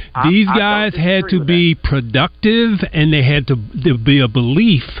personalities. These guys had to be productive, and they had to be a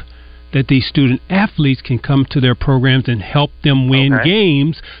belief that these student athletes can come to their programs and help them win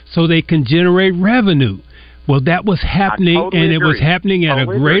games so they can generate revenue. Well, that was happening, and it was happening at a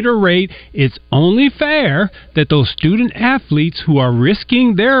greater rate. It's only fair that those student athletes who are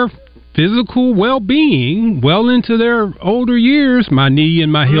risking their physical well-being well into their older years, my knee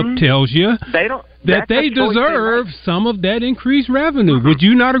and my hip tells you, they deserve some of that increased revenue. Would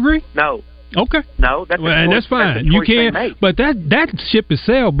you not agree? No. Okay. No, and that's fine. You can't. But that ship is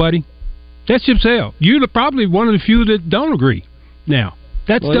sailed, buddy. That ship sailed. You're probably one of the few that don't agree. Now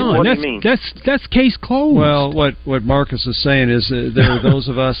that's done. What do you mean? That's case closed. Well, what Marcus is saying is there are those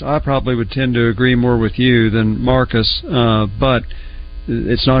of us. I probably would tend to agree more with you than Marcus, but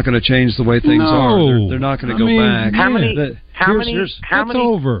it's not going to change the way things are. They're not going to go back. How many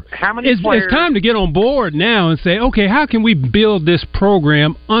over. How many it's time to get on board now and say, okay, how can we build this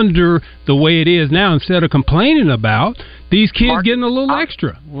program under the way it is now instead of complaining about these kids getting a little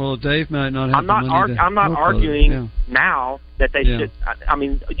extra? Well, Dave might not have I'm not arguing now that they should. I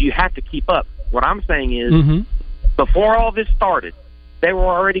mean, you have to keep up. What I'm saying is, before all this started, they were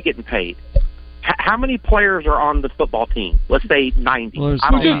already getting paid. How many players are on the football team? Let's say 90. Well,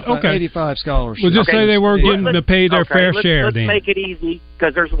 there's 85 scholarships. We'll just say they weren't getting to pay their fair share. Let's make it easy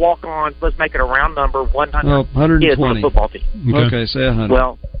because there's walk-ons. Let's make it a round number. 100 kids on the football team. Okay, say 100.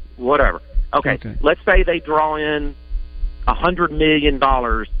 Well, whatever. Okay, let's say they draw in $100 million.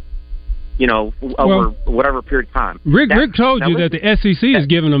 Over whatever period of time. Rick told you that the SEC is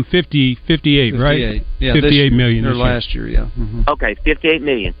giving them 58, right? Yeah, $58 million. Or last year, yeah. Okay, $58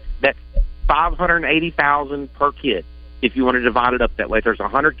 million. That's $580,000 per kid if you want to divide it up that way. If there's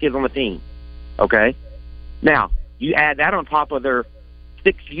 100 kids on the team, okay? Now, you add that on top of their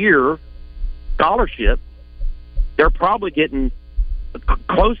 6-year scholarship, they're probably getting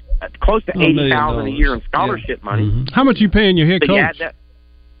close to $80,000 a year in scholarship money. How much you paying your head coach? Add that,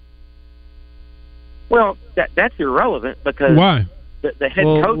 well, that's irrelevant because why? The head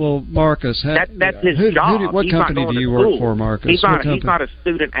coach. Well, Marcus, that's his job. What company do you work for, Marcus? He's not a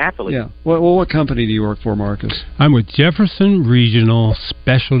student athlete. Yeah. Well, what company do you work for, Marcus? I'm with Jefferson Regional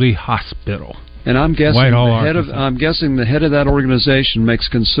Specialty Hospital. And I'm guessing the head of that organization makes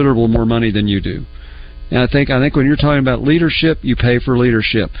considerable more money than you do. And I think when you're talking about leadership, you pay for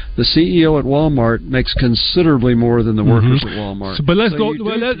leadership. The CEO at Walmart makes considerably more than the workers at Walmart. So, but let's go.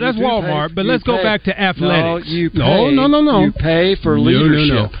 That's Walmart. But let's go back to athletics. No, no. You pay for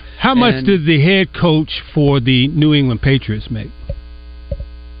leadership. No. How much did the head coach for the New England Patriots make?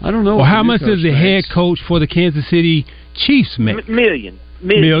 I don't know. Or how much does the head coach for the Kansas City Chiefs make? Million.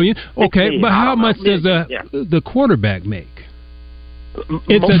 Okay, but how much does the quarterback make?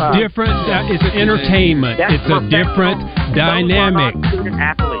 It's a different. It's entertainment. It's a different dynamic.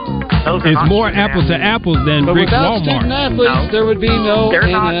 It's more apples to apples than but Rick's without Walmart. Student athletes, there would be no.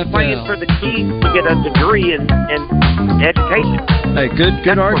 They're NFL. not playing for the Chiefs to get a degree in education. Hey,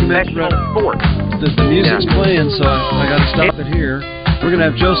 good argument. The music's playing, so I got to stop it here. We're going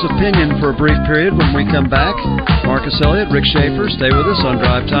to have Joseph Pinion for a brief period. When we come back, Marcus Elliott, Rick Shaeffer, stay with us on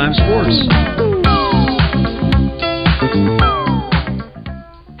Drive Time Sports.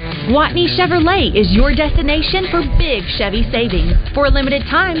 Watney Chevrolet is your destination for big Chevy savings. For a limited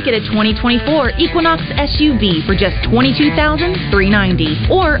time, get a 2024 Equinox SUV for just $22,390,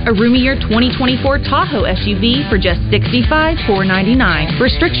 or a roomier 2024 Tahoe SUV for just $65,499.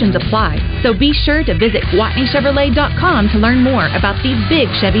 Restrictions apply, so be sure to visit WatneyChevrolet.com to learn more about these big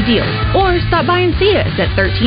Chevy deals, or stop by and see us at 13